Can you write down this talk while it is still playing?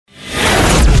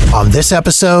on this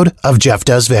episode of Jeff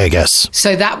Does Vegas.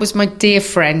 So that was my dear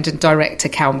friend and director,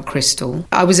 Calum Crystal.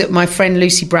 I was at my friend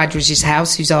Lucy Bradridge's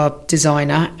house, who's our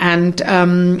designer, and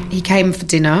he came for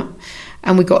dinner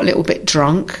and we got a little bit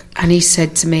drunk, and he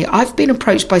said to me, I've been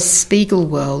approached by Spiegel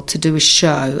World to do a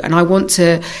show and I want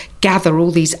to gather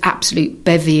all these absolute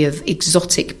bevy of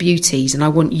exotic beauties and I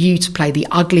want you to play the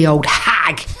ugly old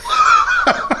hag.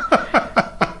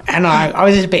 And I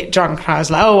was a bit drunk and I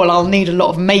was like, oh, well, I'll need a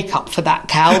lot of makeup for that,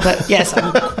 Cal. But yes,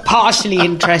 I'm partially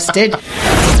interested.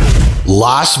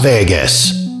 Las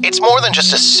Vegas. It's more than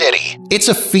just a city. It's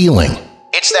a feeling.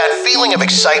 It's that feeling of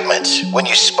excitement when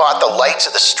you spot the lights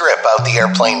of the strip out the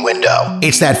airplane window.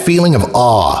 It's that feeling of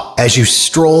awe as you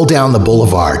stroll down the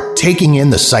boulevard, taking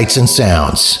in the sights and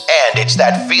sounds. And it's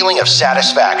that feeling of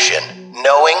satisfaction,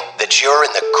 knowing that you're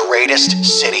in the greatest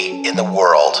city in the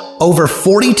world. Over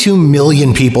 42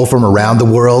 million people from around the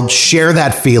world share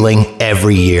that feeling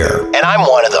every year. And I'm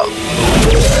one of them.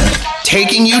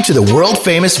 Taking you to the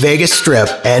world-famous Vegas Strip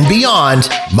and beyond,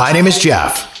 my name is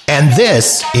Jeff, and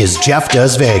this is Jeff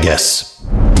Does Vegas.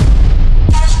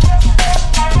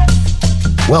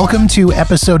 Welcome to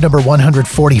episode number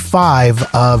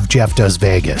 145 of Jeff Does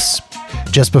Vegas.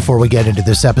 Just before we get into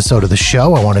this episode of the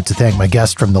show, I wanted to thank my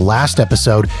guest from the last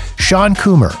episode, Sean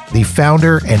Coomer, the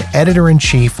founder and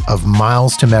editor-in-chief of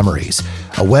Miles to Memories,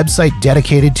 a website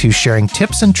dedicated to sharing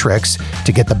tips and tricks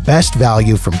to get the best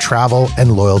value from travel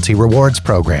and loyalty rewards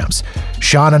programs.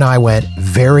 Sean and I went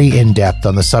very in-depth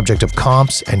on the subject of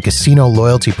comps and casino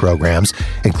loyalty programs,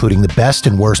 including the best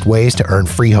and worst ways to earn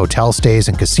free hotel stays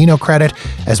and casino credit,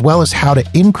 as well as how to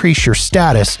increase your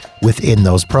status within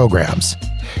those programs.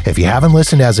 If you haven't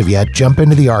listened as of yet, jump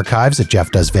into the archives at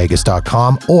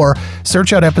jeffdoesvegas.com or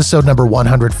search out episode number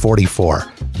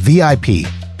 144, VIP,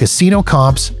 Casino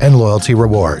Comps and Loyalty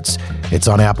Rewards. It's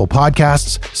on Apple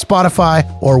Podcasts,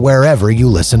 Spotify, or wherever you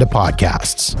listen to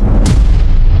podcasts.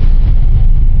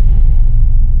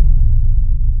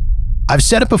 I've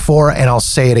said it before and I'll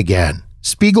say it again.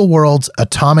 Spiegel World's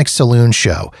Atomic Saloon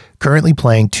show, currently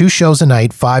playing 2 shows a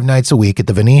night, 5 nights a week at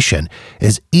the Venetian,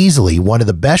 is easily one of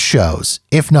the best shows,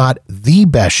 if not the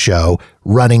best show,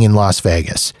 running in Las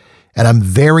Vegas. And I'm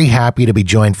very happy to be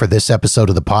joined for this episode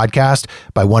of the podcast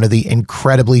by one of the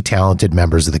incredibly talented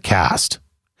members of the cast.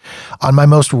 On my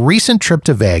most recent trip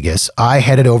to Vegas, I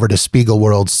headed over to Spiegel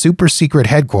World's super secret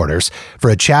headquarters for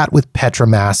a chat with Petra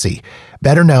Massey,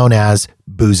 better known as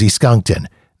Boozy Skunkton,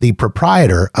 the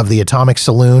proprietor of the Atomic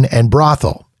Saloon and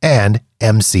Brothel, and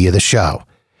MC of the show.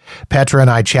 Petra and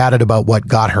I chatted about what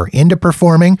got her into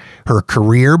performing, her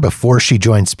career before she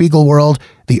joined Spiegel World,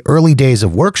 the early days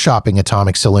of workshopping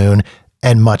Atomic Saloon,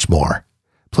 and much more.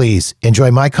 Please enjoy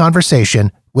my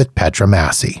conversation with Petra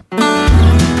Massey.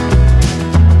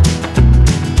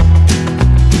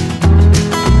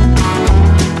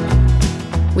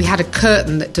 We had a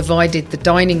curtain that divided the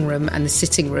dining room and the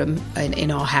sitting room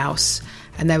in our house.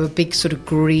 And they were big sort of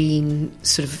green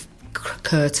sort of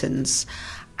curtains.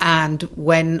 And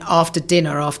when after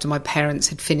dinner, after my parents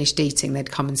had finished eating,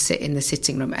 they'd come and sit in the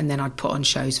sitting room and then I'd put on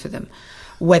shows for them,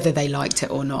 whether they liked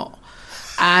it or not.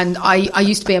 And I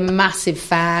used to be a massive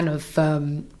fan of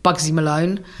Bugsy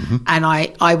Malone. Mm-hmm. And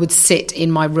I would sit in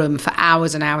my room for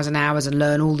hours and hours and hours and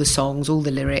learn all the songs, all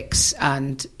the lyrics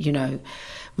and, you know,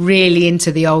 really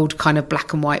into the old kind of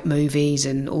black and white movies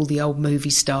and all the old movie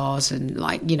stars. And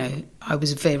like, you know, I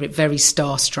was very, very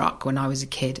starstruck when I was a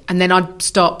kid. And then I'd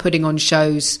start putting on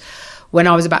shows when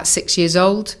I was about 6 years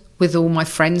old with all my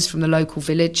friends from the local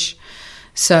village.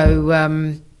 So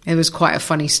it was quite a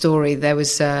funny story. There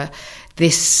was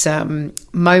this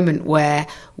moment where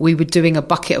we were doing a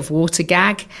bucket of water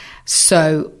gag.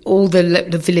 So all the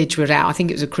village were out. I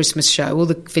think it was a Christmas show. All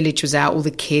the village was out, all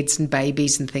the kids and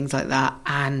babies and things like that.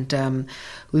 And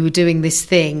we were doing this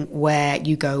thing where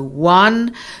you go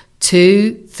 1,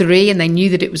 2, 3, and they knew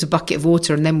that it was a bucket of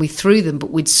water, and then we threw them,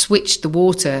 but we'd switched the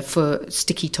water for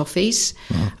sticky toffees,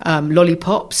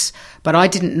 lollipops. But I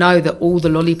didn't know that all the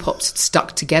lollipops had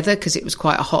stuck together because it was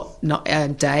quite a hot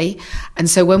day. And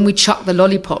so when we chucked the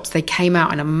lollipops, they came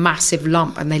out in a massive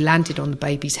lump and they landed on the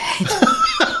baby's head.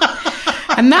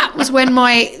 And that was when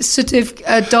my sort of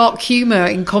dark humour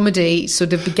in comedy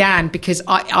sort of began, because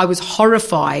I was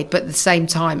horrified, but at the same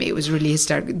time it was really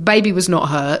hysterical. The baby was not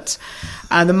hurt.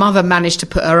 The mother managed to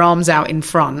put her arms out in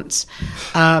front,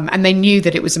 and they knew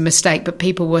that it was a mistake, but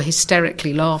people were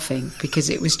hysterically laughing because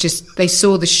it was just, they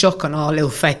saw the shock on our little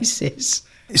faces.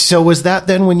 So was that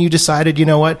then when you decided, you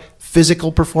know what,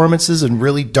 physical performances and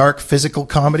really dark physical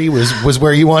comedy was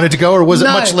where you wanted to go, or was it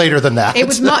much later than that? It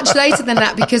was much later than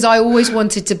that, because I always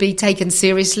wanted to be taken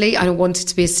seriously. I wanted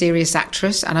to be a serious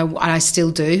actress, and I still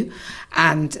do.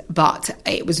 But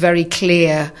it was very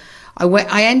clear.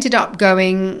 I ended up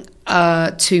going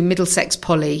to Middlesex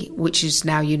Poly, which is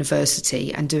now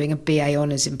university, and doing a BA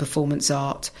Honours in Performance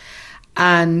Art.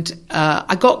 And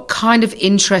I got kind of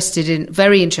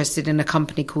very interested in a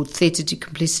company called Theatre du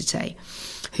Complicité,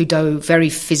 who do very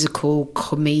physical,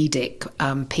 comedic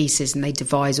pieces, and they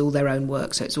devise all their own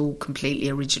work, so it's all completely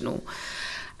original.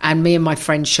 And me and my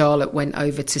friend Charlotte went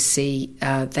over to see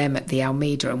them at the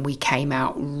Almeida, and we came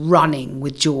out running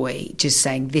with joy, just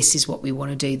saying, this is what we want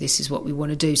to do, this is what we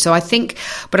want to do. So I think,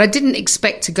 but I didn't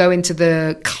expect to go into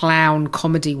the clown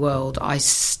comedy world. I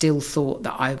still thought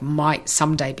that I might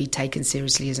someday be taken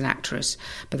seriously as an actress,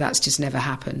 but that's just never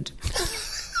happened,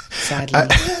 sadly.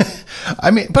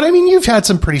 I mean, you've had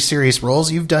some pretty serious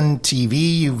roles. You've done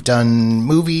TV, you've done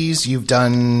movies, you've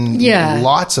done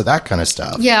lots of that kind of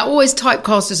stuff. Yeah, always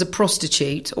typecast as a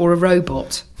prostitute or a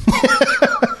robot.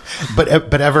 But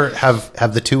ever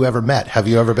have the two ever met? Have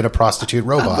you ever been a prostitute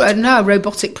robot? No,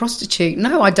 robotic prostitute.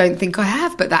 No, I don't think I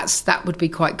have. But that would be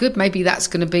quite good. Maybe that's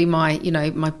going to be my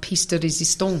piece de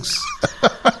résistance.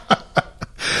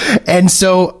 And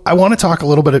so I want to talk a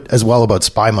little bit as well about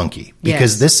Spy Monkey,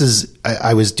 because this is,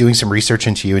 I was doing some research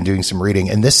into you and doing some reading,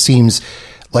 and this seems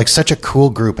like such a cool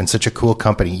group and such a cool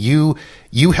company. You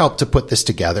helped to put this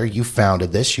together. You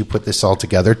founded this. You put this all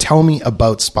together. Tell me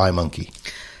about Spy Monkey.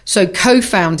 So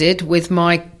co-founded with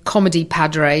my comedy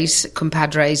compadres,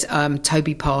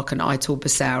 Toby Park and Aitor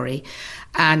Basauri,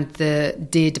 and the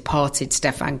dear departed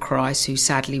Stefan Kreis, who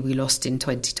sadly we lost in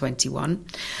 2021.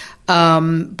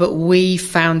 But we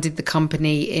founded the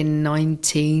company in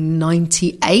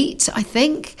 1998, I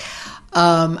think.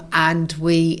 And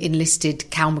we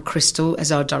enlisted Cal McChrystal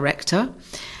as our director.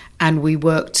 And we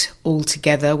worked all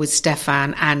together with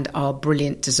Stefan and our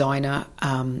brilliant designer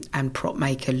and prop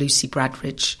maker, Lucy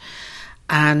Bradridge.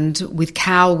 And with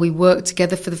Cal, we worked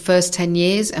together for the first 10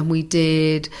 years, and we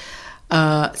did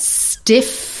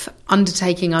Stiff,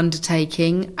 Undertaking,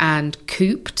 and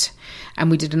Cooped. And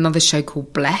we did another show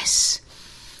called Bless.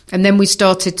 And then we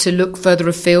started to look further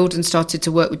afield and started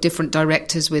to work with different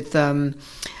directors, with Jos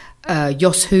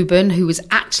Huben, who was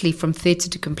actually from Theatre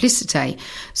du Complicité.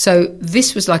 So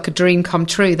this was like a dream come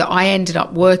true, that I ended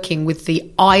up working with the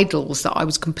idols that I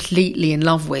was completely in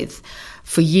love with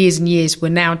for years and years, were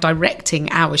now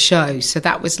directing our show. So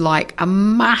that was like a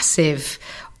massive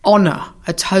honour,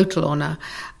 a total honour.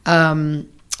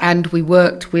 And we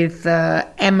worked with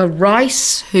Emma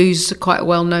Rice, who's quite a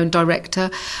well-known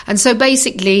director. And so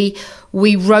basically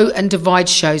we wrote and devised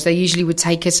shows. They usually would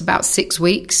take us about 6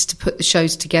 weeks to put the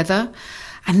shows together.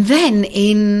 And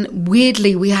then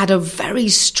weirdly, we had a very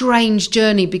strange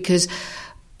journey, because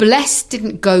Bless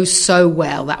didn't go so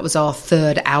well. That was our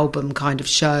third album kind of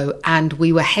show. And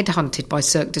we were headhunted by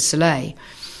Cirque du Soleil.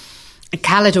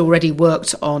 Cal had already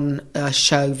worked on a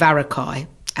show, Varakai,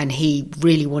 and he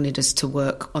really wanted us to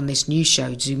work on this new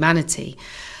show, Zumanity.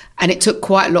 And it took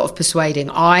quite a lot of persuading.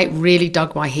 I really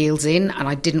dug my heels in, and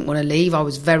I didn't want to leave. I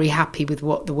was very happy with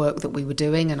the work that we were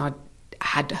doing, and I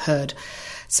had heard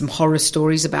some horror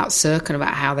stories about Cirque and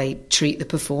about how they treat the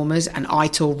performers, and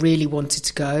Aitor really wanted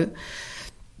to go.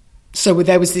 So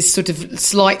there was this sort of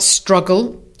slight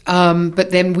struggle.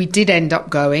 But then we did end up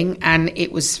going, and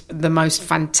it was the most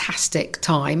fantastic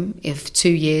time of 2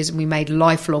 years, and we made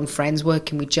lifelong friends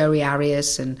working with Joey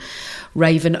Arias and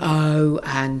Raven O,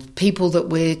 and people that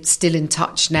we're still in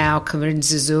touch now, Corinne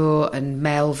Zazur and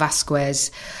Mel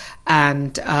Vasquez,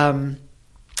 and a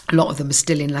lot of them are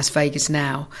still in Las Vegas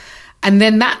now. And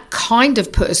then that kind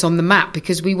of put us on the map,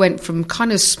 because we went from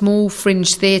kind of small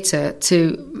fringe theatre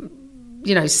to,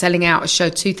 selling out a show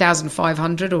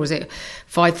 2,500, or was it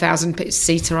 5,000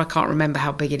 seater? I can't remember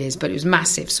how big it is, but it was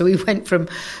massive. So we went from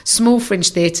small fringe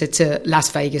theatre to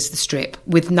Las Vegas, the Strip,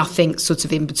 with nothing sort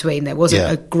of in between. There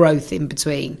wasn't a growth in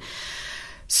between.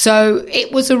 So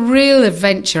it was a real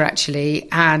adventure, actually.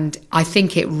 And I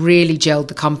think it really gelled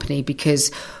the company, because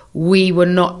we were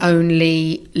not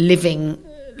only living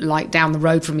like down the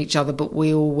road from each other, but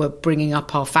we all were bringing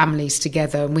up our families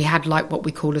together, and we had like what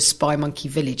we call a Spy Monkey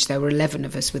village. There were 11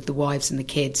 of us with the wives and the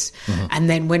kids. Mm-hmm. And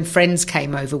then when friends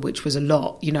came over, which was a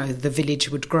lot, the village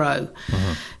would grow.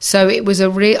 Mm-hmm. So it was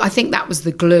I think that was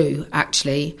the glue,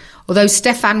 actually. Although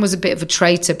Stefan was a bit of a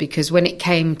traitor, because when it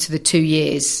came to the 2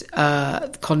 years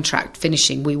contract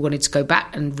finishing, we wanted to go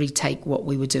back and retake what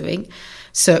we were doing.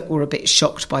 Cirque were a bit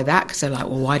shocked by that, because they're like,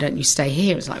 well, why don't you stay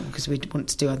here? It's like, because we want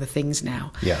to do other things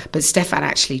now. Yeah. But Stefan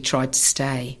actually tried to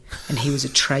stay, and he was a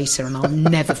traitor, and I'll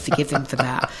never forgive him for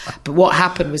that. But what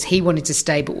happened was he wanted to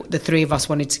stay, but the three of us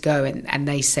wanted to go, and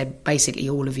they said basically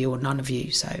all of you or none of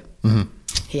you. So mm-hmm.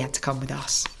 he had to come with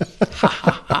us.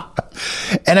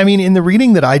 And I mean, in the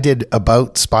reading that I did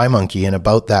about Spy Monkey and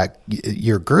about that,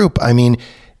 your group, I mean,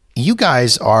 you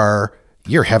guys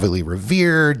you're heavily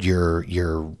revered,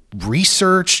 you're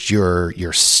researched,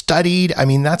 you're studied. I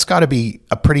mean, that's got to be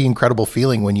a pretty incredible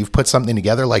feeling when you've put something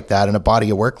together like that in a body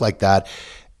of work like that.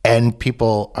 And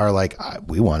people are like,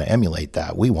 we want to emulate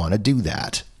that. We want to do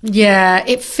that. Yeah,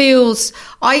 it feels,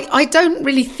 I don't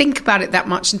really think about it that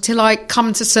much until I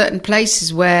come to certain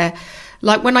places where,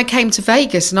 like when I came to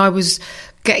Vegas and I was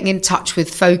getting in touch with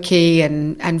Folky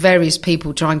and various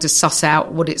people trying to suss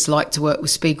out what it's like to work with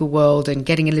Spiegel World and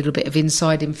getting a little bit of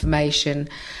inside information.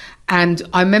 And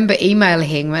I remember emailing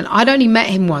him, and I'd only met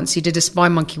him once. He did a Spy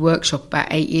Monkey workshop about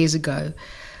 8 years ago,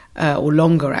 or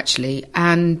longer actually.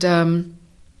 And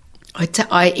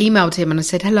I emailed him and I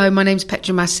said, hello, my name's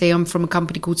Petra Massey. I'm from a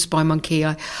company called Spy Monkey.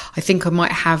 I think I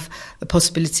might have the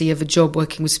possibility of a job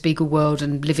working with Spiegel World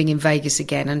and living in Vegas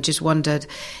again, and just wondered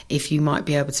if you might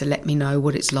be able to let me know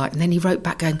what it's like. And then he wrote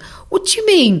back going, what do you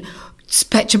mean?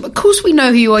 Petra, of course we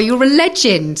know who you are. You're a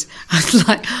legend. I was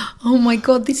like, oh my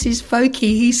God, this is Folky.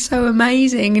 He's so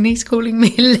amazing. And he's calling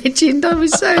me a legend. I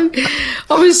was so,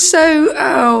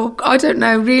 I don't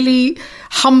know, really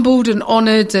humbled and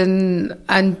honoured, and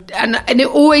it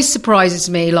always surprises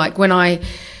me, like when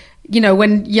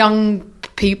when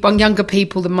younger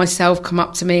people than myself come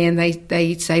up to me and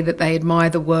they say that they admire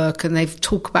the work and they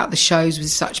talk about the shows with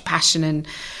such passion, and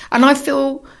I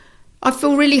feel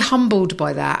really humbled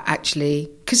by that,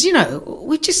 actually, because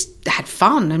we've just had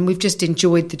fun and we've just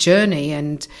enjoyed the journey.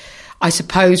 And I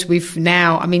suppose Toby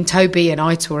and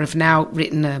Aitor have now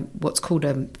written what's called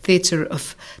a Theatre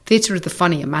of the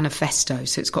Funny, a manifesto.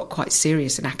 So it's got quite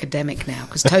serious and academic now,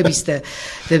 because Toby's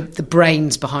the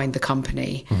brains behind the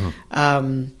company.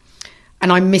 Mm-hmm.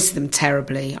 And I miss them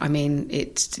terribly. I mean,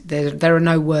 there are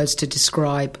no words to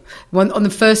describe. On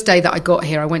the first day that I got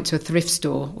here, I went to a thrift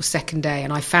store, or second day,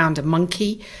 and I found a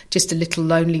monkey, just a little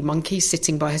lonely monkey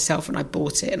sitting by herself, and I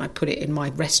bought it and I put it in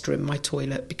my restroom, my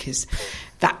toilet, because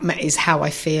that is how I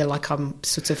feel. Like I'm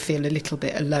feel a little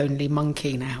bit a lonely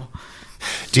monkey now.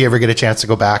 Do you ever get a chance to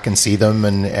go back and see them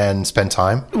and spend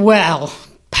time? Well,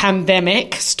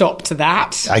 pandemic stopped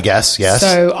that, I guess. Yes.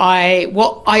 So I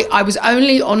was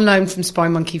only on loan from Spy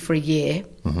Monkey for a year.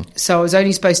 Mm-hmm. So I was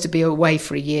only supposed to be away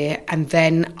for a year, and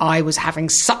then I was having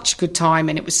such a good time,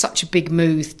 and it was such a big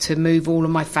move to move all of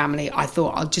my family. I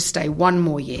thought I'll just stay one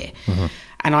more year. Mm-hmm.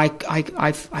 And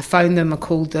I phoned them, I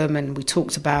called them, and we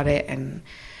talked about it, and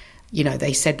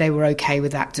they said they were okay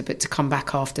with that, but to come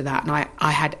back after that. And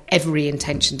I had every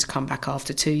intention to come back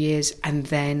after 2 years, and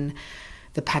then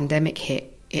the pandemic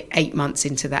hit 8 months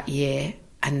into that year,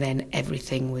 and then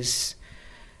everything was,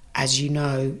 as you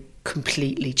know,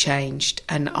 completely changed.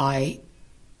 And I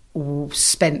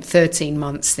spent 13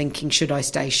 months thinking, should I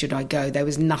stay, should I go? There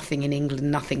was nothing in England,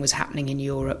 nothing was happening in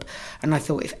Europe. And I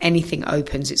thought, if anything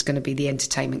opens, it's going to be the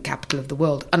entertainment capital of the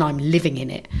world, and I'm living in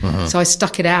it. Mm-hmm. So I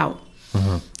stuck it out.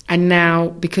 Mm-hmm. And now,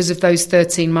 because of those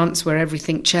 13 months where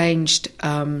everything changed,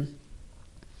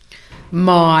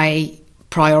 my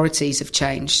priorities have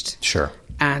changed. Sure.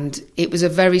 And it was a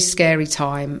very scary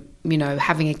time,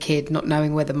 having a kid, not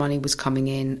knowing where the money was coming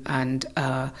in, and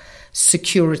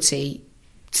security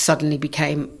suddenly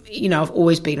became, I've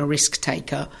always been a risk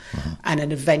taker, mm-hmm. and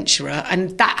an adventurer,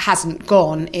 and that hasn't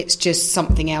gone. It's just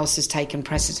something else has taken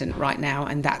precedent right now,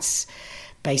 and that's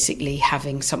basically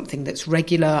having something that's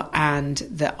regular and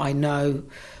that I know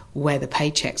where the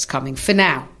paycheck's coming. For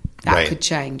now, that right. could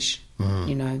change,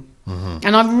 Mm-hmm.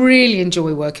 And I really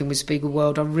enjoy working with Spiegel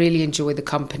World. I really enjoy the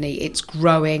company. It's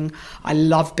growing. I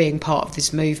love being part of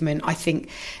this movement. I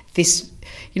think this,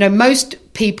 most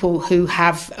people who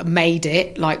have made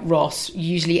it, like Ross,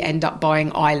 usually end up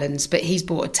buying islands, but he's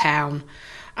bought a town.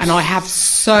 And I have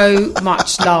so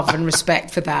much love and respect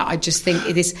for that. I just think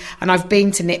it is, and I've been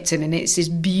to Nipton, and it's this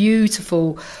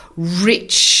beautiful,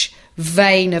 rich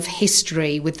vein of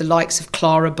history with the likes of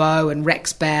Clara Bow and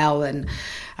Rex Bell, and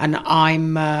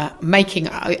I'm making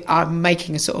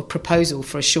a sort of proposal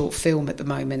for a short film at the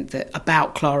moment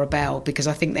about Clara Bell, because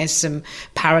I think there's some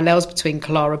parallels between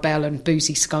Clara Bell and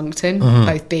Boozy Skunkton, mm-hmm.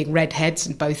 both being redheads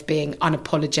and both being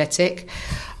unapologetic.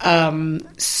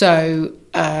 So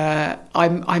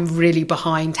I'm really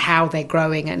behind how they're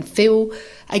growing, and feel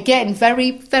again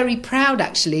very, very proud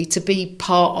actually to be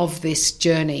part of this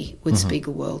journey with mm-hmm.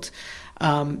 Spiegel World.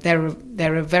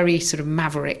 They're a very sort of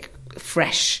maverick,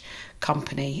 fresh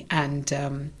company,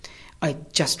 and I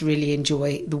just really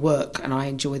enjoy the work, and I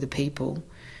enjoy the people.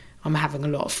 I'm having a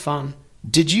lot of fun.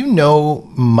 Did you know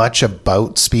much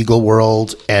about Spiegel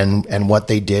World and what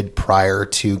they did prior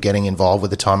to getting involved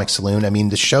with Atomic Saloon? I mean,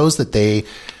 the shows that they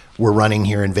were running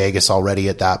here in Vegas already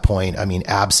at that point. I mean,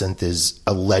 Absinthe is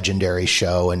a legendary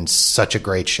show and such a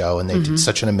great show, and they did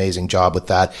such an amazing job with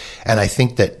that. And I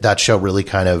think that show really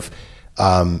kind of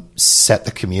set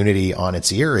the community on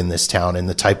its ear in this town and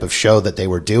the type of show that they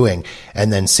were doing.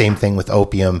 And then same thing with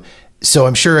Opium. So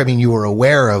I'm sure, I mean, you were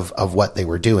aware of what they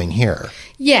were doing here.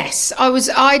 Yes, I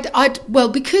was. Well,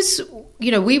 because,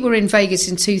 you know, we were in Vegas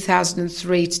in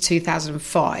 2003 to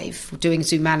 2005 doing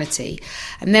Zoomanity.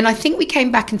 And then I think we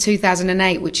came back in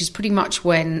 2008, which is pretty much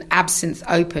when Absinthe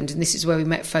opened. And this is where we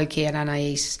met Foki and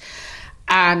Anais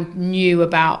and knew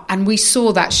about, and we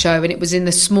saw that show, and it was in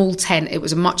the small tent. It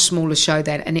was a much smaller show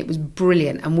then, and it was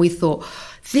brilliant. And we thought,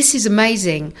 this is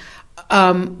amazing.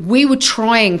 We were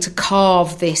trying to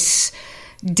carve this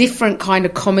different kind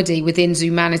of comedy within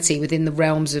Zoomanity, within the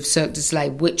realms of Cirque du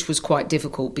Soleil, which was quite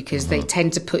difficult because they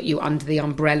tend to put you under the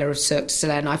umbrella of Cirque du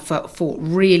Soleil. And I fought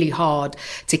really hard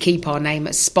to keep our name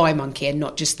as Spy Monkey and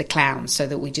not just the clown, so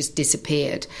that we just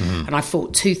disappeared. And I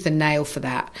fought tooth and nail for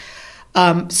that.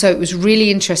 So it was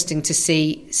really interesting to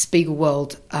see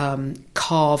Spiegelworld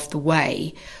carve the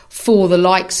way for the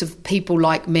likes of people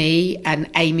like me and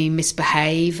Amy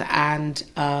Misbehave and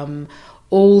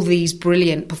all these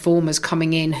brilliant performers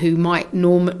coming in who might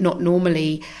not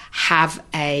normally have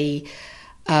an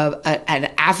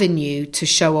avenue to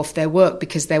show off their work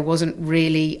because there wasn't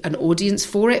really an audience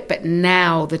for it. But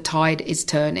now the tide is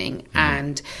turning,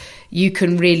 and you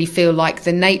can really feel like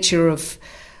the nature of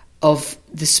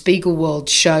the Spiegelworld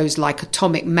shows like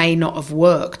Atomic may not have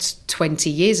worked 20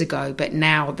 years ago, but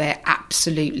now they're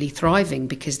absolutely thriving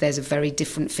because there's a very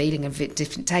different feeling, a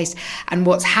different taste. And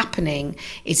what's happening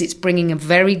is it's bringing a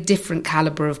very different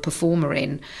caliber of performer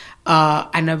in,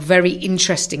 and a very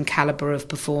interesting caliber of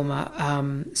performer.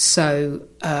 So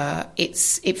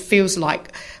it feels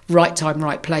like right time,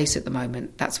 right place at the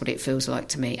moment. That's what it feels like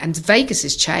to me. And Vegas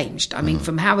has changed. I mean,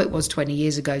 from how it was 20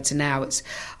 years ago to now, it's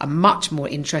a much more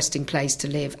interesting place to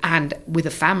live, and with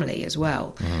a family as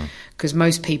well. Because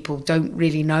most people don't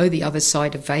really know the other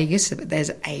side of Vegas, but there's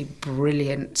a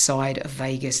brilliant side of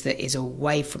Vegas that is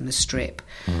away from the Strip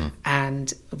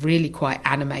and really quite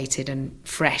animated and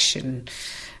fresh, and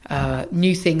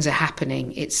new things are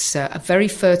happening. It's a very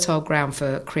fertile ground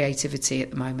for creativity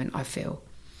at the moment, I feel.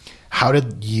 How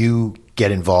did you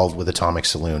get involved with Atomic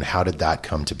Saloon? How did that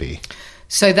come to be?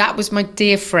 So that was my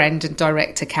dear friend and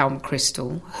director, Cal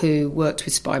McChrystal, who worked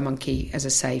with Spy Monkey, as I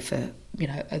say, for, you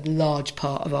know, a large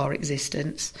part of our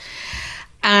existence.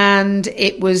 And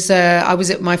it was, I was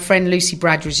at my friend Lucy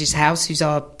Bradridge's house, who's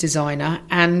our designer,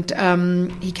 and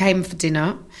he came for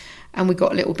dinner. And we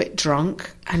got a little bit drunk,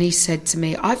 and he said to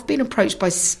me, I've been approached by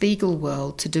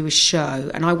Spiegelworld to do a show,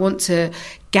 and I want to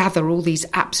gather all these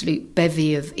absolute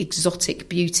bevy of exotic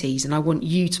beauties, and I want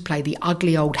you to play the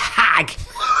ugly old hag.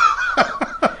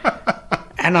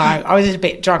 And I was a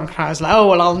bit drunk, and I was like, oh,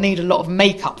 well, I'll need a lot of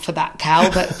makeup for that,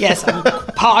 Cal, but yes, I'm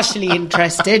partially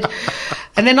interested.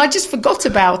 And then I just forgot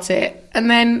about it. And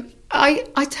then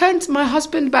I turned to my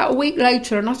husband about a week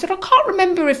later, and I said, I can't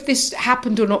remember if this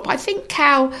happened or not, but I think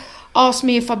Cal asked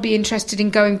me if I'd be interested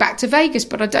in going back to Vegas,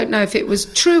 but I don't know if it was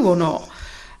true or not.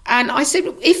 And I said,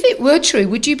 if it were true,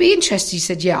 would you be interested? He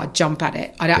said, yeah, I'd jump at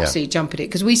it. I'd absolutely jump at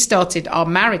it. Because our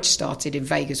marriage started in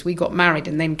Vegas. We got married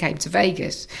and then came to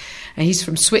Vegas. And he's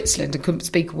from Switzerland and couldn't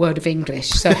speak a word of English.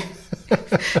 So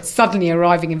suddenly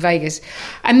arriving in Vegas.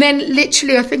 And then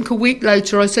literally, I think a week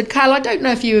later, I said, Cal, I don't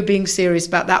know if you were being serious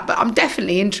about that, but I'm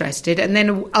definitely interested. And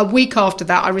then a week after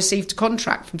that, I received a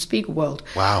contract from Spiegelworld.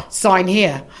 Wow. Sign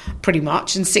here, pretty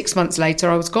much. And 6 months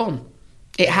later, I was gone.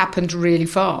 It happened really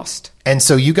fast. And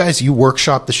so you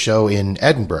workshopped the show in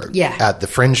Edinburgh at the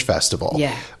Fringe Festival.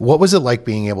 Yeah. What was it like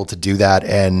being able to do that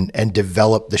and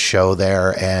develop the show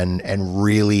there and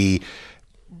really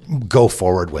go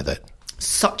forward with it?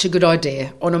 Such a good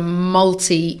idea on a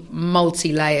multi-layered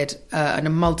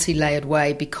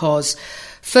way, because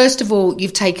first of all,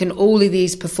 you've taken all of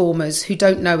these performers who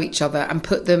don't know each other and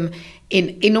put them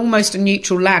in almost a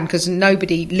neutral land, because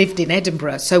nobody lived in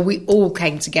Edinburgh. So we all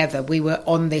came together. We were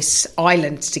on this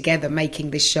island together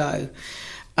making this show.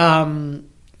 And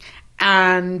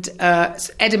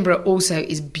Edinburgh also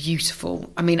is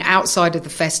beautiful. I mean, outside of the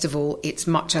festival, it's a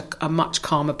much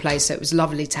calmer place. So it was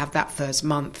lovely to have that first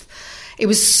month. It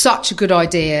was such a good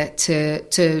idea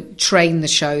to train the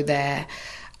show there,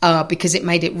 because it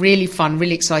made it really fun,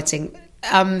 really exciting.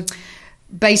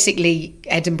 basically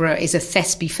Edinburgh is a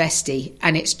Thespy Festi,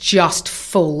 and it's just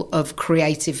full of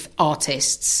creative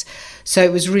artists. So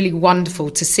it was really wonderful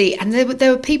to see. And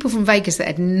there were people from Vegas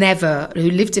that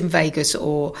who lived in Vegas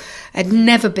or had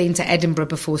never been to Edinburgh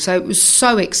before. So it was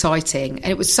so exciting.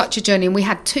 And it was such a journey. And we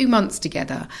had 2 months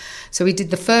together. So we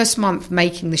did the first month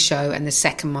making the show and the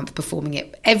second month performing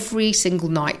it every single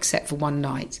night except for one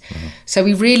night. Mm-hmm. So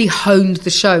we really honed the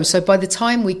show. So by the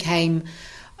time we came...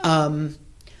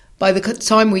 By the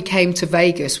time we came to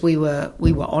Vegas, we were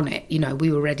on it. You know,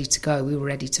 we were ready to go. We were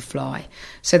ready to fly.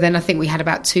 So then I think we had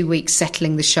about 2 weeks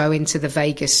settling the show into the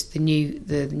Vegas, the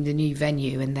new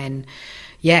venue, and then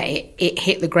it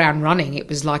hit the ground running. It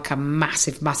was like a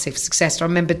massive, massive success. I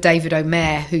remember David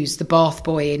O'Meara, who's the bath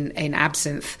boy in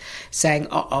Absinthe, saying,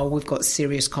 "Uh-oh, we've got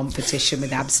serious competition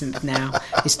with Absinthe now.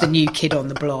 It's the new kid on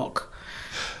the block."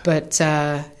 But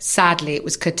sadly, it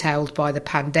was curtailed by the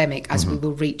pandemic as we were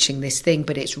reaching this thing.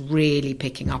 But it's really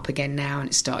picking up again now, and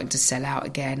it's starting to sell out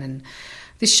again. And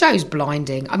the show's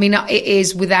blinding. I mean, it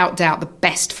is without doubt the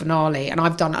best finale. And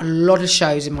I've done a lot of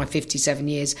shows in my 57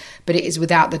 years, but it is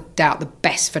without doubt the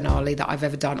best finale that I've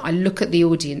ever done. I look at the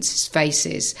audience's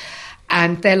faces,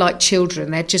 and they're like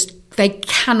children. They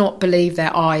cannot believe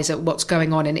their eyes at what's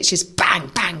going on, and it's just bang,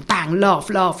 bang, bang, laugh,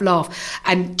 laugh, laugh,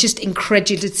 and just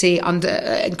incredulity on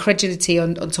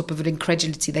top of an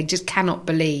incredulity. They just cannot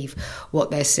believe what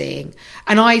they're seeing,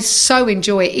 and I so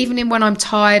enjoy it. Even when I'm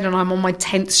tired and I'm on my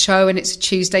 10th show and it's a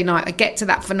Tuesday night, I get to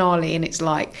that finale and it's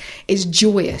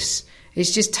joyous.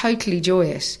 It's just totally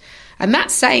joyous, and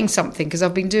that's saying something because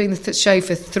I've been doing the show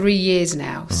for 3 years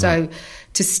now. Mm-hmm. So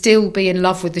to still be in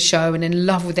love with the show and in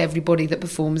love with everybody that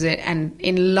performs it and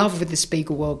in love with the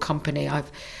Spiegel World Company,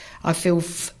 I feel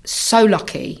so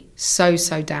lucky, so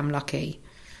damn lucky.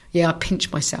 Yeah, I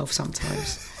pinch myself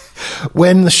sometimes.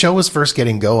 When the show was first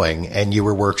getting going and you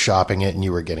were workshopping it and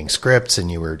you were getting scripts and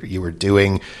you were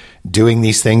doing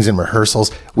these things in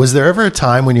rehearsals, was there ever a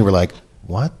time when you were like,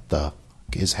 what the f-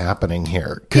 is happening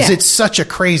here? Because it's such a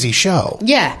crazy show.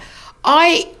 Yeah.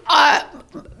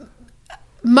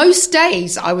 Most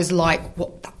days I was like,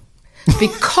 what the...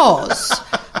 Because,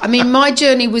 I mean, my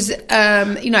journey was,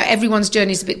 everyone's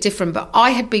journey is a bit different, but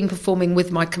I had been performing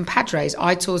with my compadres.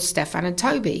 I toured Stefan and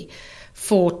Toby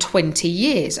for 20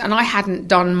 years, and I hadn't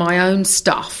done my own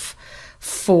stuff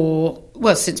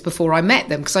since before I met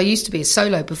them, because I used to be a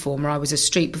solo performer. I was a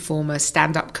street performer,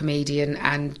 stand-up comedian,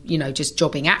 and, just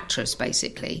jobbing actress,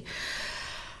 basically.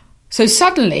 So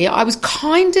suddenly I was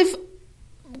kind of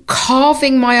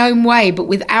carving my own way, but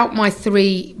without my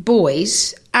 3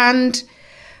 boys. And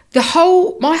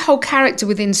my whole character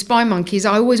within Spy Monkey is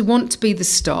I always want to be the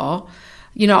star.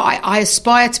 I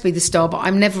aspire to be the star, but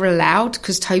I'm never allowed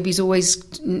because Toby's always,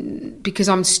 because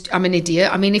I'm an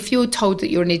idiot. I mean, if you're told that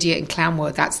you're an idiot in clown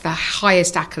work, that's the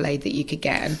highest accolade that you could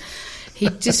get. And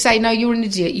he'd just say, no, you're an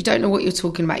idiot. You don't know what you're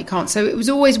talking about. You can't. So it was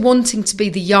always wanting to be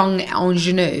the young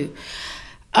ingenue.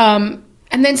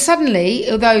 And then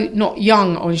suddenly, although not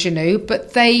young ingenue,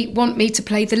 but they want me to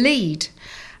play the lead.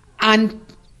 And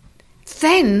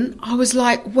then I was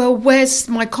like, well, where's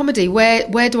my comedy?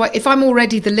 Where do I, if I'm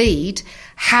already the lead,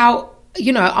 how,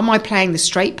 am I playing the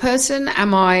straight person?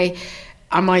 Am I,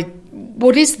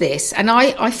 what is this? And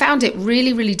I found it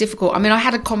really, really difficult. I mean, I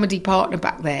had a comedy partner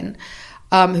back then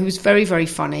who was very, very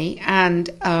funny and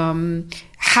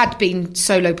had been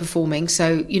solo performing.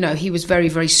 So, he was very,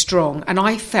 very strong. And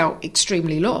I felt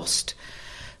extremely lost.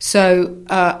 So,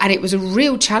 and it was a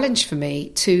real challenge for me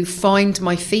to find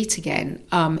my feet again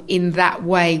in that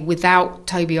way without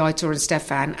Toby, Aitor and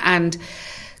Stefan, and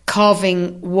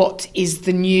carving what is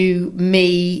the new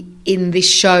me in this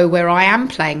show where I am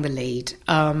playing the lead.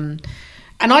 And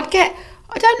I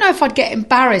don't know if I'd get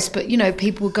embarrassed, but,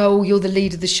 people would go, oh, you're the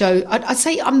lead of the show. I'd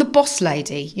say I'm the boss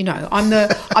lady, I'm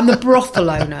the brothel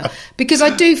owner, because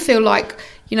I do feel like,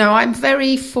 I'm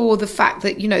very for the fact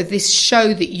that, this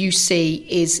show that you see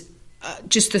is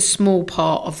just a small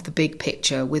part of the big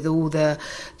picture with all the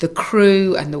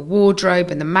crew and the wardrobe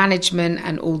and the management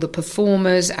and all the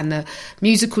performers and the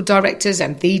musical directors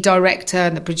and the director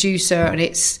and the producer. And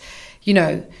it's,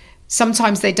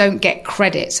 sometimes they don't get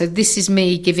credit. So this is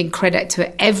me giving credit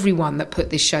to everyone that put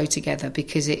this show together,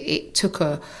 because it took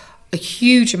a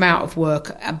huge amount of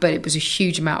work, but it was a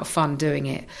huge amount of fun doing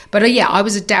it. But I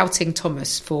was a doubting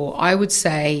Thomas for, I would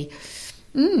say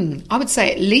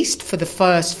at least for the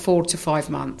first 4 to 5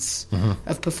 months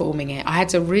of performing it. I had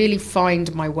to really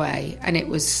find my way, and it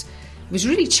was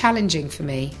really challenging for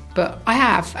me. But I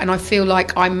have, and I feel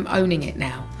like I'm owning it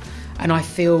now, and I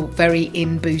feel very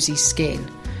in Boozy's skin,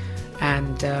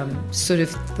 and sort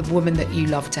of the woman that you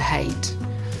love to hate.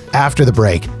 After the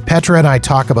break, Petra and I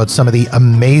talk about some of the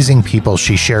amazing people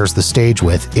she shares the stage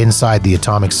with inside the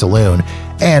Atomic Saloon,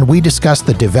 and we discuss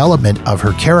the development of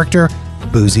her character,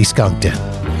 Boozy Skunkton.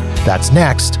 That's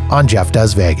next on Jeff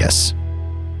Does Vegas.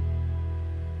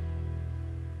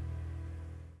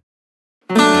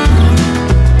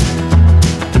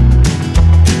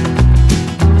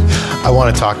 I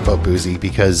want to talk about Boozy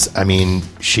because, I mean,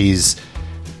 she's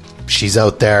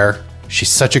out there. She's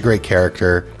such a great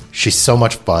character. She's so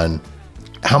much fun.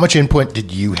 How much input did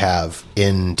you have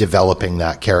in developing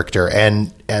that character?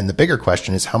 And the bigger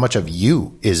question is, how much of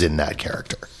you is in that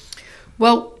character?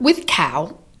 Well, with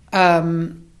Cal, the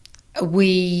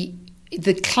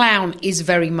clown is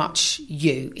very much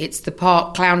you. It's the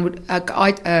part clown would.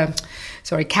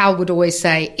 Cal would always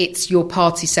say it's your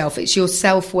party self. It's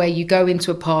yourself where you go into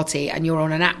a party and you're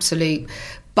on an absolute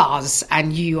buzz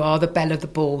and you are the belle of the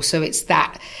ball. So it's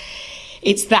that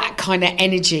kind of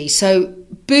energy. So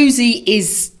Boozy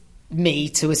is me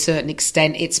to a certain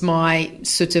extent. It's my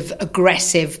sort of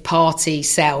aggressive party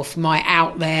self, my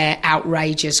out there,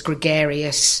 outrageous,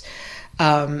 gregarious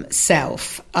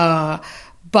self.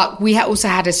 But we also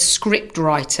had a script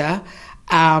writer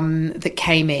that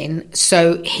came in.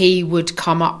 So he would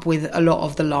come up with a lot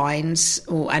of the lines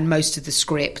and most of the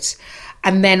script.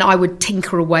 And then I would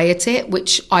tinker away at it,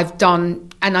 which I've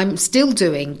done and I'm still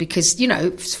doing because, you know,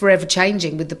 it's forever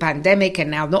changing with the pandemic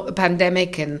and now not the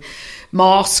pandemic and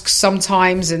masks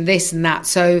sometimes and this and that.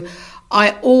 So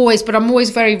I'm always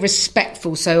very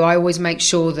respectful. So I always make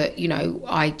sure that, you know,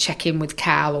 I check in with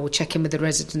Cal or check in with the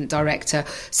resident director.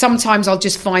 Sometimes I'll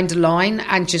just find a line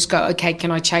and just go, okay, can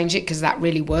I change it? Because that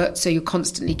really worked. So you're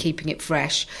constantly keeping it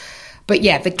fresh. But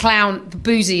yeah, the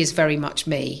Boozy is very much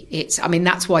me.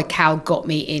 That's why Cal got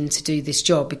me in to do this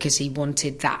job, because he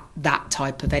wanted that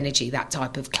type of energy, that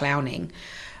type of clowning.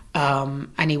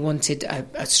 And he wanted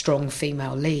a strong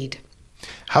female lead.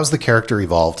 How's the character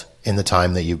evolved in the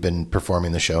time that you've been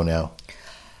performing the show now?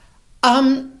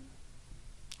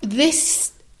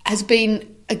 This has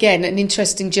been, again, an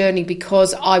interesting journey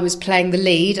because I was playing the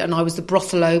lead and I was the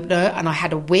brothel owner and I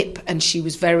had a whip and she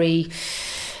was very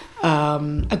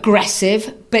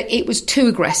aggressive, but it was too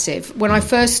aggressive. When I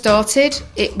first started,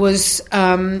 it was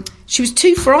she was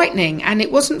too frightening and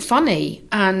it wasn't funny,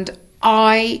 and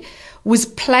I was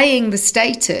playing the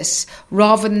status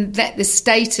rather than let the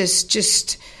status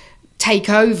just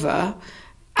take over,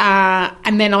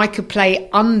 and then I could play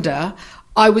under.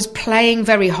 I was playing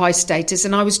very high status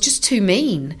and I was just too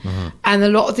mean. Mm-hmm. And a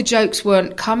lot of the jokes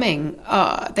weren't coming.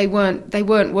 They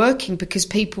weren't working because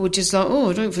people were just like,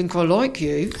 oh, I don't think I like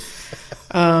you.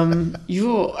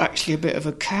 You're actually a bit of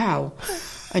a cow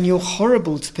and you're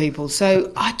horrible to people.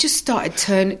 So I just started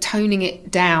toning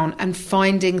it down and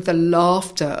finding the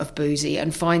laughter of Boozy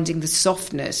and finding the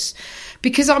softness.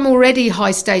 Because I'm already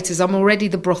high status, I'm already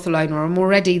the brothel owner, I'm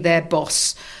already their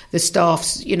boss, the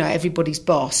staff's, you know, everybody's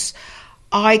boss.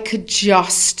 I could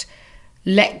just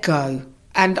let go.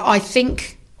 And I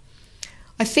think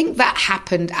that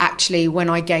happened actually when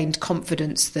I gained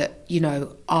confidence that, you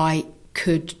know, I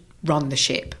could run the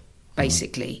ship,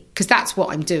 basically. Because that's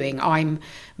what I'm doing.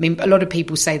 A lot of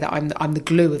people say that I'm the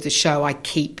glue of the show. I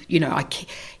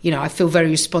feel very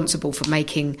responsible for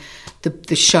making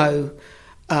the show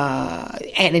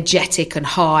energetic and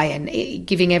high and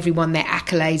giving everyone their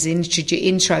accolades,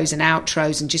 intros and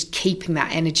outros, and just keeping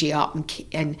that energy up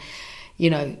and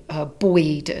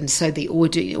buoyed, and so the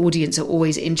audience are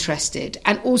always interested,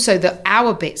 and also that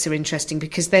our bits are interesting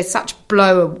because they're such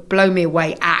blow me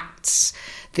away acts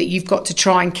that you've got to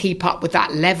try and keep up with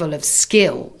that level of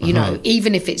skill, you know,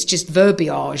 even if it's just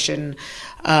verbiage and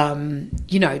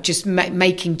just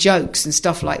making jokes and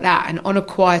stuff like that. And on a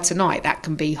quieter night, that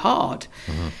can be hard.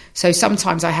 Mm-hmm. So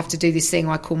sometimes I have to do this thing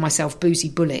I call myself Boozy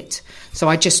Bullet. So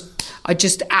I just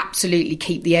absolutely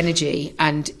keep the energy.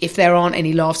 And if there aren't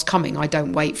any laughs coming, I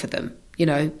don't wait for them, you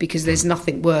know, because there's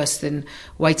nothing worse than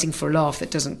waiting for a laugh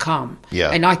that doesn't come.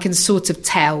 Yeah. And I can sort of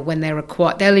tell when they're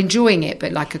enjoying it,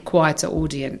 but like a quieter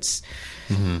audience.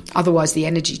 Mm-hmm. Otherwise, the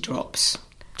energy drops.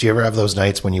 Do you ever have those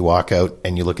nights when you walk out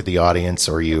and you look at the audience,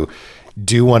 or you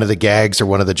do one of the gags or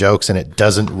one of the jokes and it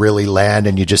doesn't really land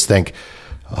and you just think,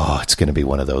 oh, it's going to be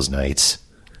one of those nights?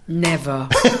 Never.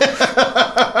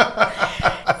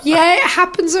 Yeah, it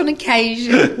happens on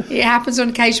occasion.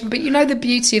 But you know, the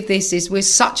beauty of this is we're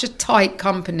such a tight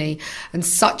company and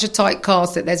such a tight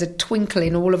cast that there's a twinkle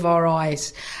in all of our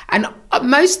eyes. And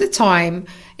most of the time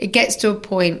it gets to a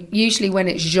point, usually when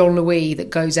it's Jean-Louis that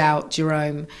goes out,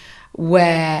 Jerome,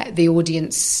 where the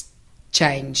audience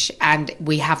change, and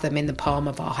we have them in the palm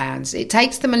of our hands. It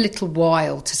takes them a little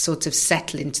while to sort of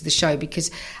settle into the show because,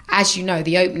 as you know,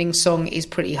 the opening song is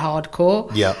pretty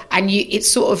hardcore. Yeah. And it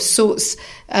sort of sorts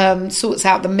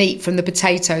out the meat from the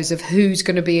potatoes of who's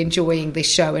going to be enjoying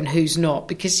this show and who's not,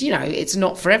 because, you know, it's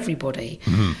not for everybody.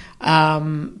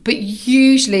 But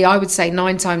usually I would say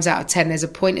 9 times out of 10 there's a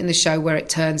point in the show where it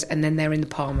turns and then they're in the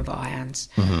palm of our hands.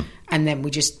 And then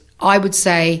I would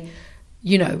say,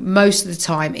 you know, most of the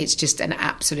time it's just an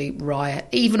absolute riot.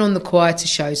 Even on the quieter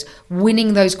shows,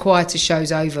 winning those quieter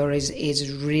shows over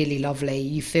is really lovely.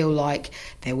 You feel like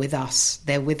they're with us.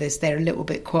 They're with us. They're a little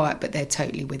bit quiet, but they're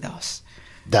totally with us.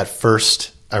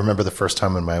 I remember the first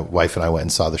time when my wife and I went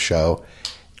and saw the show,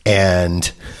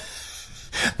 and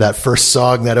that first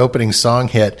song, that opening song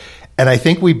hit, and I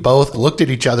think we both looked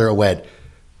at each other and went,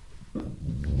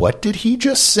 what did he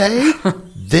just say?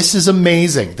 This is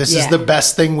amazing. This is the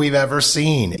best thing we've ever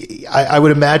seen. I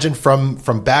would imagine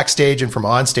from backstage and from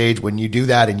on stage, when you do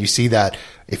that and you see that,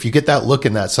 if you get that look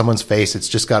in someone's face, it's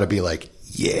just got to be like,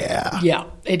 yeah. Yeah,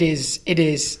 it is. It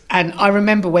is. And I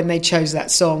remember when they chose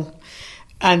that song,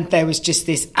 and there was just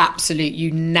this absolute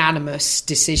unanimous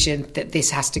decision that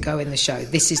this has to go in the show.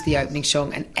 This is the opening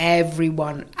song, and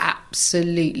everyone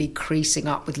absolutely creasing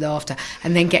up with laughter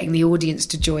and then getting the audience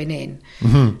to join in.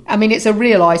 I mean, it's a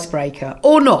real icebreaker,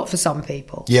 or not for some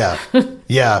people. Yeah.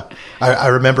 Yeah. I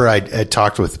remember I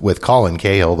talked with Colin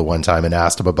Cahill the one time and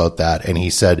asked him about that. And he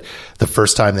said the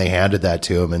first time they handed that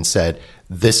to him and said,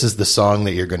 this is the song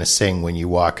that you're going to sing when you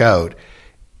walk out.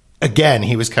 Again,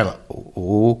 he was kind of,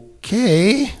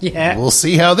 okay, we'll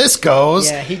see how this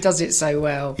goes. Yeah, he does it so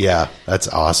well. Yeah, that's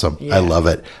awesome. Yeah. I love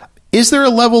it. Is there a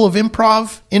level of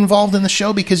improv involved in the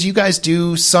show? Because you guys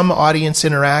do some audience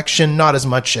interaction, not as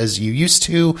much as you used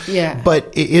to. Yeah.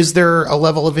 But is there a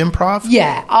level of improv?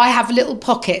 Yeah, I have little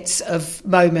pockets of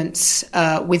moments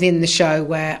within the show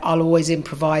where I'll always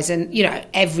improvise. And, you know,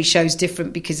 every show's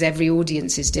different because every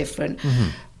audience is different.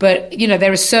 But, you know,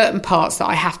 there are certain parts that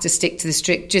I have to stick to the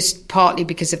script, just partly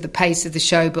because of the pace of the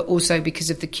show, but also because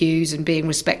of the cues and being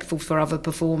respectful for other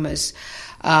performers.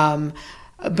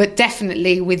 But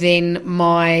definitely within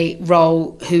my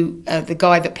role, the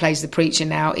guy that plays the preacher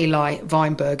now, Eli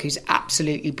Weinberg, who's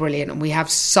absolutely brilliant, and we have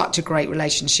such a great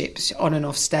relationship on and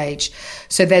off stage.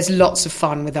 So there's lots of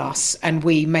fun with us, and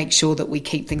we make sure that we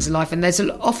keep things alive. And there's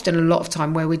often a lot of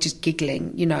time where we're just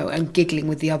giggling, you know, and giggling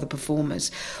with the other performers,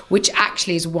 which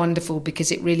actually is wonderful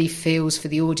because it really feels for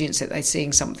the audience that they're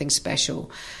seeing something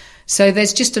special. So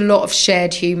there's just a lot of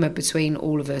shared humour between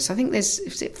all of us. I think is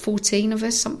it 14 of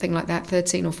us, something like that,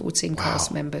 13 or 14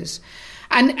 cast members.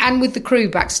 And with the crew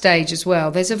backstage as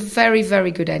well. There's a very,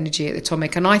 very good energy at the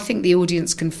Atomic. And I think the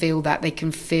audience can feel that. They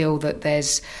can feel that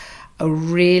there's a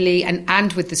really,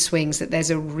 and with the swings, that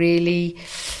there's a really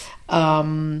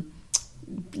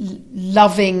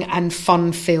loving and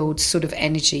fun-filled sort of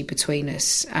energy between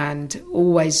us, and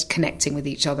always connecting with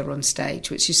each other on stage,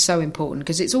 which is so important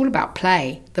because it's all about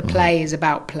play. The play is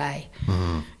about play,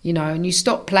 you know, and you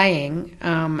stop playing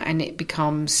and it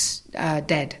becomes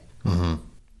dead.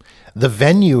 The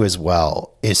venue as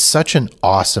well is such an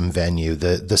awesome venue.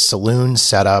 The saloon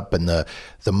setup and the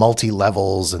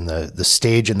multi-levels and the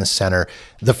stage in the center.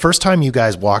 The first time you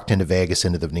guys walked into Vegas,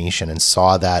 into the Venetian, and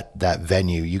saw that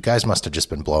venue, you guys must have just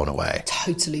been blown away.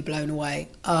 Totally blown away.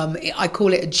 I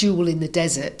call it a jewel in the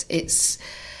desert.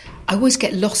 I always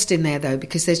get lost in there, though,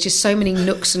 because there's just so many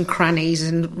nooks and crannies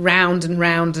and round,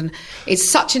 and it's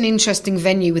such an interesting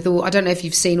venue with all, I don't know if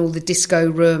you've seen all the disco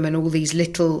room and all these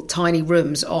little tiny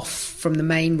rooms off from the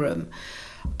main room.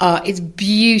 It's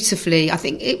beautifully, I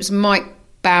think it was Mike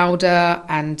Bowder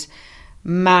and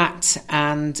Matt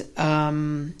and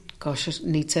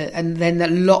and then a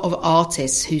lot of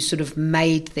artists who sort of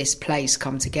made this place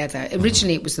come together.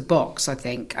 Originally it was the Box, I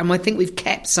think, and I think we've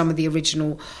kept some of the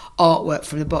original artwork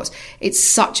from the Box. It's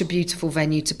such a beautiful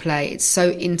venue to play. It's so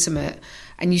intimate,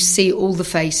 and you see all the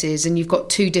faces, and you've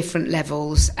got 2 different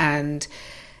levels, and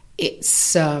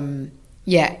it's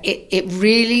it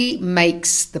really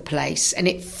makes the place, and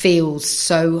it feels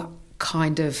so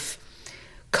kind of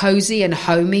cozy and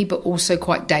homey, but also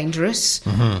quite dangerous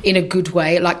in a good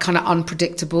way, like kind of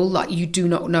unpredictable. Like you do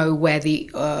not know where the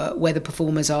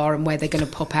performers are and where they're going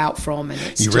to pop out from, and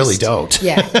it's really don't.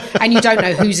 Yeah, and you don't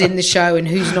know who's in the show and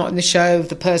who's not in the show. If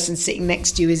the person sitting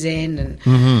next to you is in,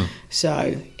 and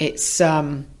so it's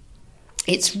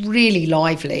it's really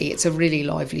lively. It's a really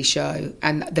lively show,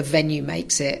 and the venue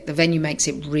makes it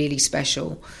really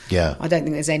special. Yeah. I don't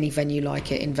think there's any venue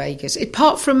like it in Vegas,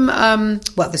 apart from the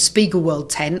Spiegelworld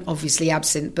tent, obviously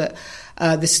absent, but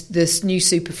this new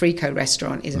Super Frico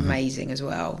restaurant is amazing as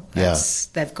well.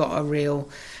 They've got a real,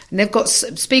 and they've got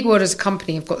Spiegelworld as a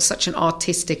company have got such an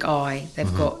artistic eye.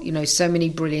 They've got so many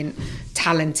brilliant,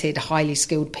 talented, highly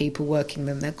skilled people working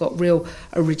them. They've got real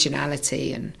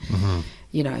originality and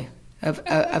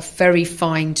a very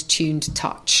fine-tuned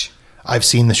touch. I've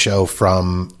seen the show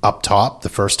from up top. The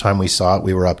first time we saw it,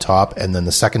 we were up top. And then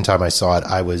the second time I saw it,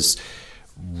 I was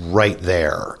right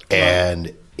there. Right.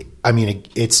 And I mean,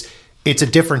 it's a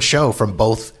different show from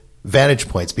both vantage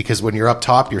points, because when you're up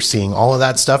top, you're seeing all of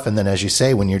that stuff. And then, as you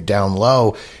say, when you're down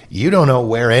low, you don't know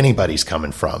where anybody's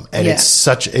coming from. And it's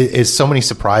so many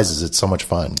surprises. It's so much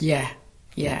fun. Yeah.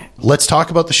 Yeah. Let's talk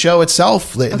about the show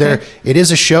itself. Okay. It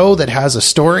is a show that has a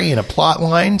story and a plot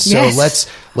line. So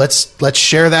let's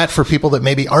share that for people that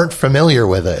maybe aren't familiar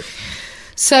with it.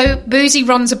 So Boozy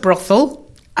runs a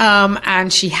brothel,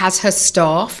 and she has her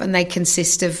staff, and they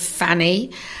consist of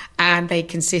Fanny, and they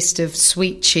consist of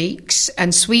Sweet Cheeks.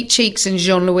 And Sweet Cheeks and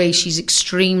Jean-Louis, she's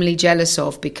extremely jealous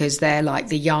of, because they're like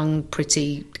the young,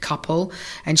 pretty couple,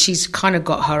 and she's kind of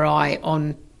got her eye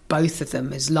on both of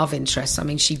them as love interests. I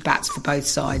mean, she bats for both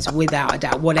sides without a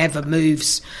doubt. Whatever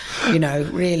moves,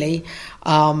 really.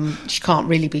 She can't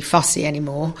really be fussy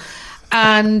anymore.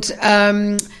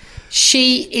 And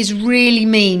she is really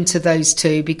mean to those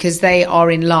two, because they are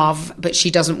in love, but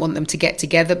she doesn't want them to get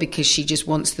together, because she just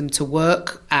wants them to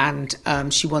work, and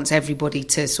she wants everybody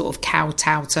to sort of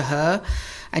kowtow to her.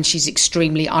 And she's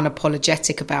extremely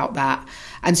unapologetic about that.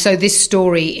 And so this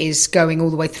story is going all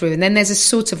the way through. And then there's a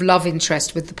sort of love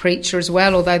interest with the preacher as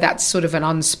well, although that's sort of an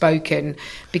unspoken,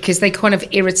 because they kind of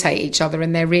irritate each other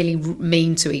and they're really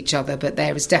mean to each other. But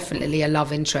there is definitely a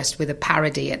love interest with a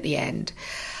parody at the end.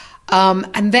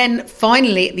 And then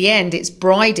finally at the end, it's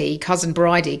Bridie, cousin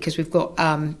Bridie, because we've got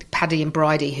Paddy and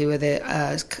Bridie, who are the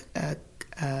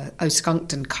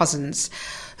O'Skunkton cousins,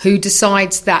 who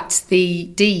decides that the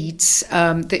deeds,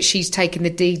 that she's taken the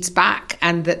deeds back,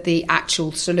 and that the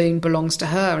actual saloon belongs to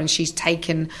her, and she's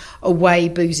taken away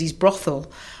Boozy's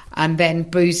brothel. And then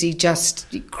Boozy just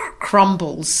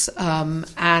crumbles,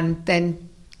 and then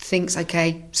thinks,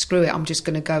 okay, screw it, I'm just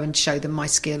going to go and show them my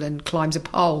skill, and climbs a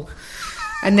pole.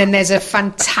 And then there's a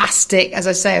fantastic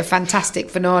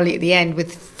finale at the end,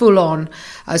 with full-on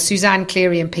Suzanne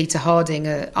Cleary and Peter Harding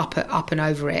are up and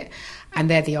over it. And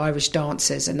they're the Irish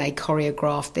dancers, and they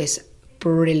choreograph this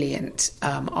brilliant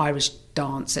Irish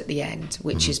dance at the end,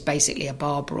 which is basically a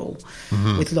bar brawl,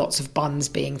 with lots of buns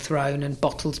being thrown and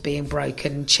bottles being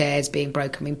broken, chairs being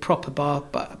broken. I mean, proper bar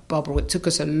brawl. It took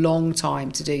us a long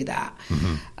time to do that.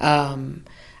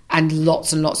 And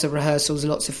lots of rehearsals,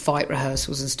 lots of fight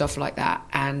rehearsals and stuff like that.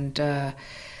 And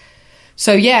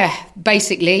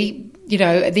basically,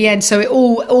 at the end, so it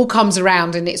all comes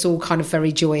around, and it's all kind of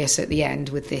very joyous at the end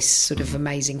with this sort of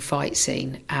amazing fight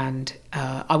scene. And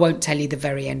I won't tell you the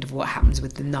very end of what happens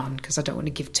with the nun, because I don't want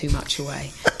to give too much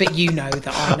away. But you know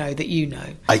that I know that you know.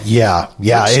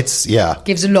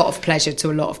 Gives a lot of pleasure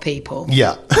to a lot of people.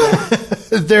 Yeah.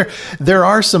 There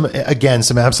are some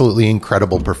absolutely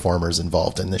incredible performers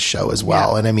involved in this show as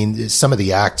well. Yeah. And I mean, some of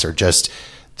the acts are just,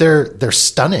 they're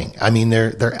stunning. I mean,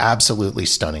 they're absolutely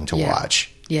stunning to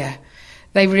watch. Yeah,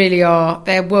 they really are.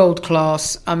 They're world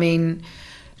class. I mean,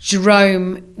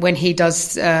 Jerome, when he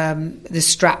does the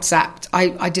straps act,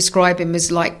 I describe him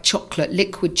as like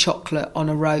liquid chocolate on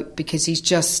a rope, because he's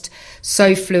just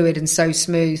so fluid and so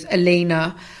smooth.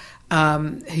 Alina,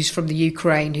 who's from the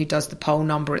Ukraine, who does the pole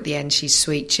number at the end, she's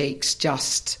Sweet Cheeks,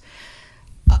 just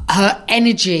her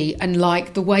energy and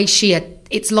like the way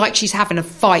it's like she's having a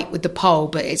fight with the pole,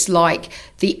 but it's like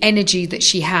the energy that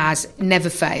she has never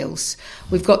fails.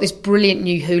 We've got this brilliant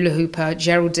new hula hooper,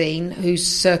 Geraldine, who's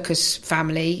circus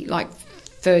family, like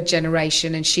third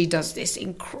generation, and she does this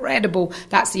incredible,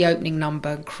 that's the opening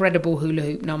number, incredible hula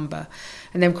hoop number.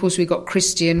 And then, of course, we've got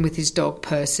Christian with his dog,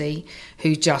 Percy,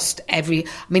 who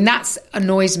that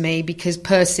annoys me, because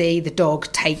Percy, the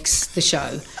dog, takes the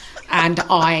show. And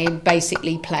I'm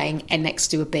basically playing next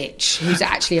to a bitch, who's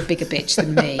actually a bigger bitch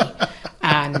than me.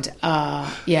 And,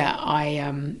 I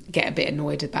get a bit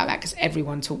annoyed about that, because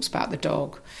everyone talks about the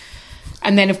dog.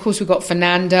 And then, of course, we've got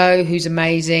Fernando, who's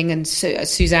amazing, and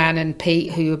Suzanne and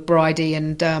Pete, who are Bridie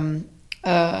and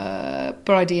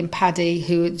Paddy,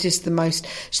 who are just the most...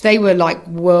 They were like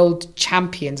world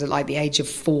champions at like the age of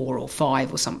 4 or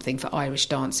 5 or something for Irish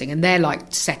dancing. And they're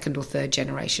like second or third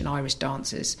generation Irish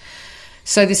dancers.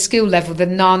 So the skill level, the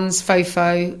nuns,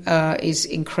 Fofo is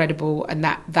incredible, and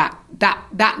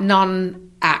that nun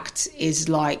act is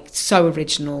like so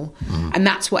original, and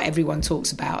that's what everyone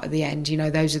talks about at the end. You know,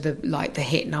 those are the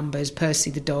hit numbers: Percy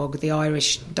the dog, the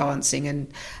Irish dancing,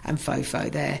 and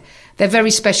Fofo. They're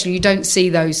very special. You don't see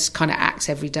those kind of acts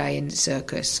every day in the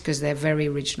circus because they're very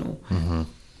original. Mm-hmm.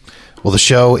 Well, the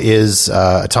show is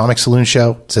Atomic Saloon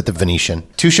show. It's at the Venetian.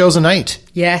 2 shows a night.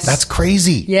 Yes, that's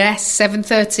crazy. Yes,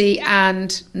 7:30 and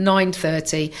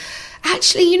 9:30.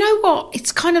 Actually, you know what?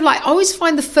 It's kind of like, I always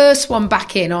find the first one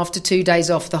back in after 2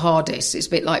 days off the hardest. It's a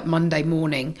bit like Monday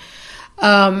morning.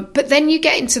 But then you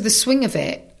get into the swing of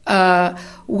it.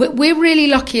 We're really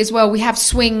lucky as well. We have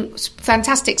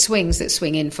fantastic swings that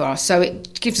swing in for us. So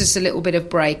it gives us a little bit of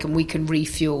break and we can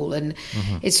refuel. And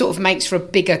it sort of makes for a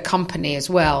bigger company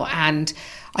as well. And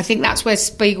I think that's where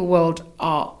Spiegelworld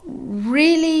are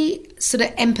really sort of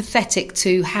empathetic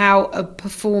to how a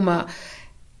performer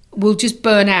will just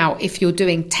burn out if you're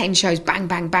doing 10 shows, bang,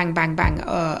 bang, bang, bang, bang,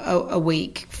 a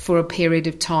week for a period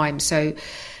of time. So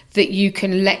that you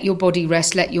can let your body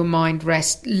rest, let your mind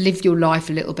rest, live your life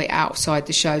a little bit outside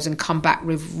the shows and come back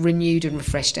with renewed and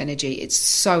refreshed energy. It's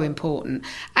so important.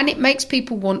 And it makes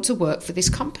people want to work for this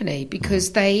company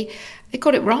because they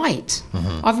got it right.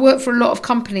 I've worked for a lot of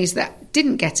companies that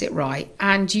didn't get it right,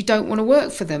 and you don't want to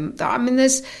work for them. I mean,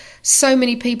 there's so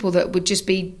many people that would just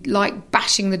be like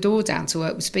bashing the door down to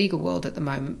work with Spiegelworld at the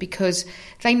moment because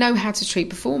they know how to treat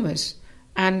performers.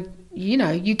 And, you know,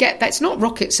 you get, that's not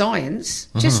rocket science,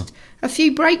 just a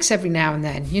few breaks every now and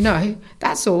then, you know,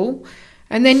 that's all.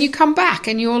 And then you come back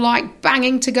and you're like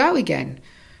banging to go again.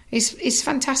 It's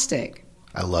fantastic.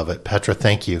 I love it. Petra,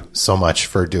 thank you so much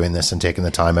for doing this and taking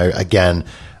the time.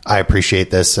 I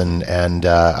appreciate this, and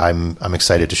I'm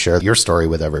excited to share your story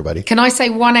with everybody. Can I say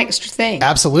one extra thing?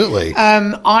 Absolutely.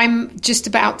 I'm just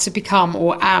about to become,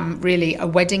 or am really, a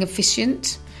wedding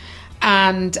officiant,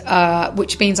 and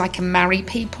which means I can marry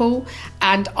people.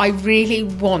 And I really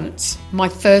want my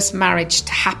first marriage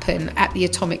to happen at the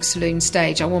Atomic Saloon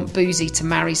stage. I want Boozy to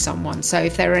marry someone. So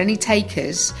if there are any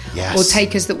takers, or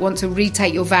takers that want to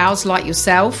retake your vows like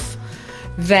yourself,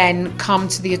 then come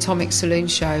to the Atomic Saloon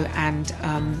show and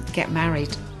get married.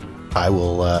 I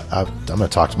will. I'm going to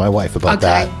talk to my wife about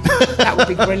that. That would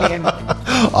be brilliant.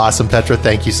 Awesome, Petra.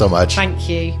 Thank you so much. Thank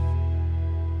you.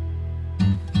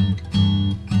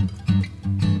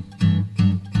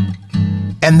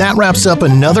 And that wraps up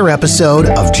another episode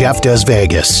of Jeff Does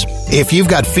Vegas. If you've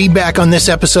got feedback on this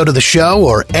episode of the show,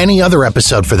 or any other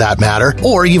episode for that matter,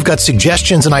 or you've got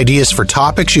suggestions and ideas for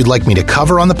topics you'd like me to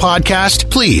cover on the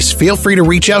podcast, please feel free to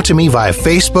reach out to me via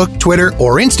Facebook, Twitter,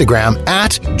 or Instagram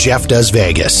at Jeff Does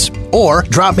Vegas. Or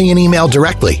drop me an email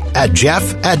directly at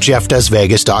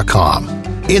jeff@jeffdoesvegas.com.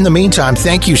 In the meantime,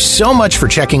 thank you so much for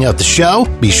checking out the show.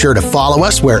 Be sure to follow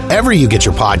us wherever you get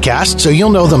your podcasts so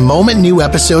you'll know the moment new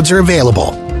episodes are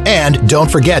available. And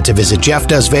don't forget to visit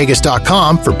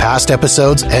jeffdoesvegas.com for past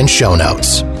episodes and show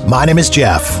notes. My name is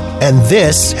Jeff, and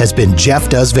this has been Jeff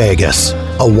Does Vegas,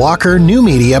 a Walker New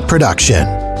Media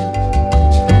production.